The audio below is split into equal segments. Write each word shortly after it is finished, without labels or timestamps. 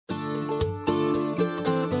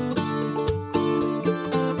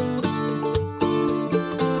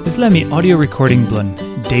Islami audio recording blun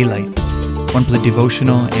Daylight. One play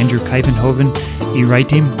devotional Andrew Kuyvenhoven, I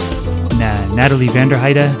writing na Natalie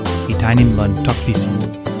Vanderheide, I tainim lun tok Pasin.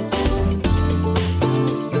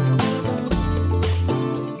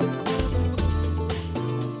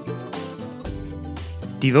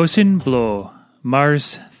 Devotion blo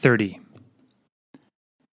Mars 30.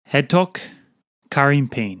 Head talk Karim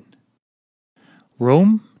Pen.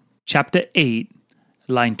 Rome chapter 8,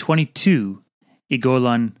 line 22,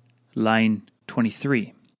 Igolon line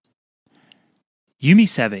 23. Yumi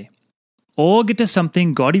save. Olgeta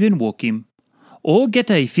something God even wokim.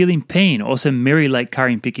 Olgeta I feeling pain Olsem meri like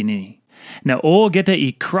Karim pikinini. Now Olgeta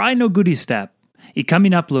I krai no goody stap. I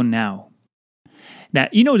coming up lo now. Now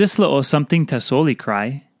Disla or something Tasol I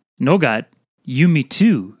krai. Nogat, Yumi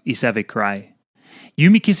too I save krai.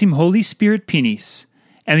 Yumi kisim Holi Spirit pinis.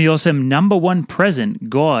 And we Olsem number one present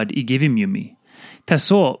God I givim Yumi.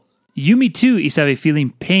 Tasol, Yumi too is have a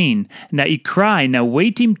feeling pain. Now I cry, now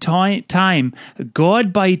waiting time.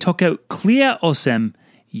 God by talk out clear Olsem,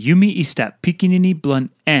 Yumi is stap pikinini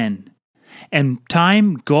blunt en. And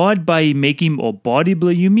time God by mekim or body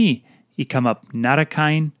bla Yumi, I come up not a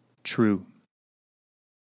kind true.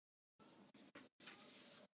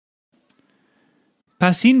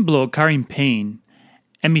 Pasin blo Karim Pen,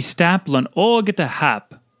 and me stap lon Olgeta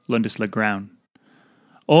hap lon dis la graun.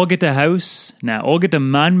 Olgeta haus, na Olgeta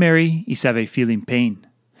manmeri, I save feeling pain.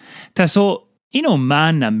 Tasol,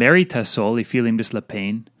 man na meri tasol, I feeling dis la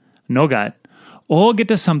pain. Nogat,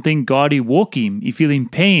 Olgeta something God I wokim, I feeling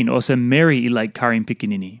pain, Olsem meri I like Karim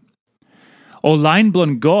pikinini. O lain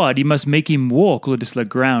blon God, I must make him walk lo dis la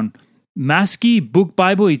graun. Maski, Buk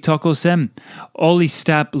Baibel I talk Olsem, all I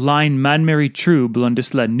stap lain manmeri true blon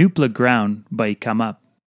dis la nupela graun, by I come up.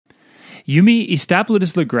 Yumi I stap lo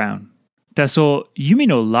dis la graun. Tasol, Yumi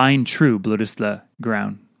no lain true blodis la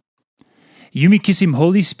graun. Yumi kisim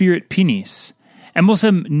Holi Spirit pinis. And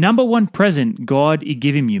Olsem number one present God I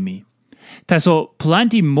givim Yumi. Tasol,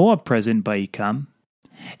 plenty more present by I come.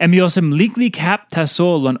 And me Olsem lik hap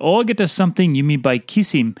tasol lon Olgeta something Yumi by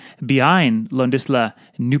kisim behind lon dis la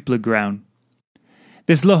nupela graun.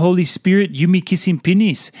 This la Holy Spirit Yumi kisim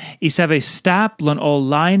pinis is have a stap lon all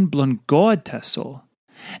lain blon God tasol.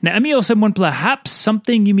 Now, Emi Olsem one perhaps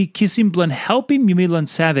something Yumi kisim blon helping Yumi lon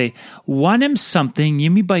save, wanem something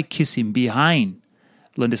Yumi by kisim behind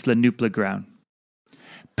lon dis la nupela graun.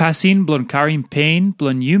 Pasin blon Karim Pen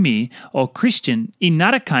blon Yumi or Christian I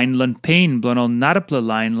not a kind lon pain blon ol natapla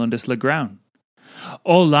lain lon dis la graun.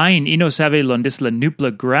 All lain ino save lon dis la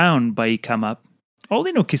nupela graun by I come up. All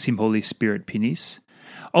ino kisim Holy Spirit pinis.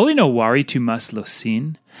 All ino worry too mas lo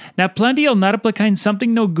sin. Now plenty ol natapla kind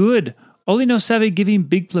something no good. Oli no save giving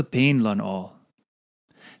big pain lon all.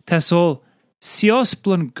 Tasol, sios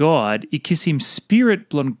blon God, I kisim spirit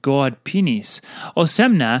blon God pinis.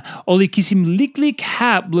 Olsemna, oli kisim lik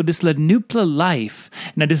hap blo dis la nupela life,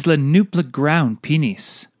 na dis la nupela graun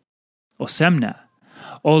pinis. Olsemna,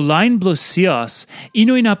 o lain blo sios,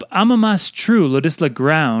 inoin up amamas true lo dis la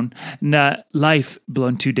graun, na life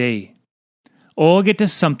blon today. Olgeta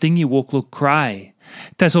something I walk lo krai.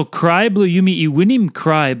 Tasol krai blo Yumi I winim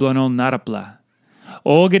krai blon ol natapla.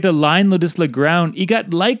 Olgeta lain lo dis la graun, I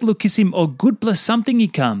got like lo kisim o good plus something I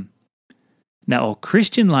come. Now o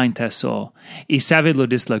Christian lain tasol, I save lo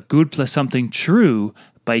dis la good plus something true,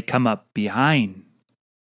 by come up behind.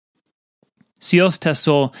 Sios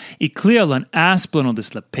tasol, I clear lon as blon ol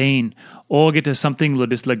dis la pain, Olgeta something lo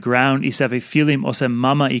dis la graun, I save feelim Olsem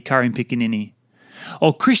mama I Karim pikinini.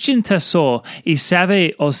 O Christian tasol, I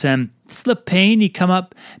save Olsem this la pain I come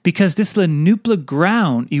up because this la nupela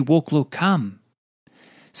graun I walk lo come.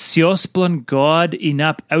 Sios blon God I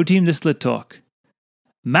nap outim this la talk.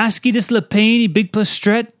 Maski this la pain I big plus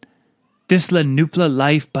stret. This la nupela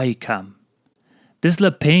life by I come. This la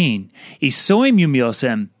pain I soim Yumi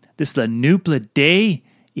Olsem. This la nupela day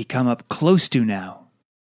I come up close to now.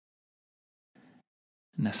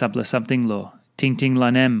 Nasabla something lo ting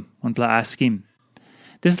lanem on pla askim.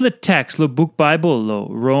 This is the text, lo Buk Baibel, lo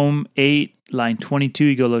Rome 8, line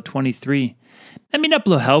 22, go lo 23. I mean up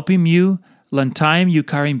lo helping you, lon time you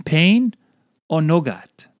Karim Pen, or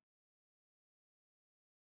Nogat.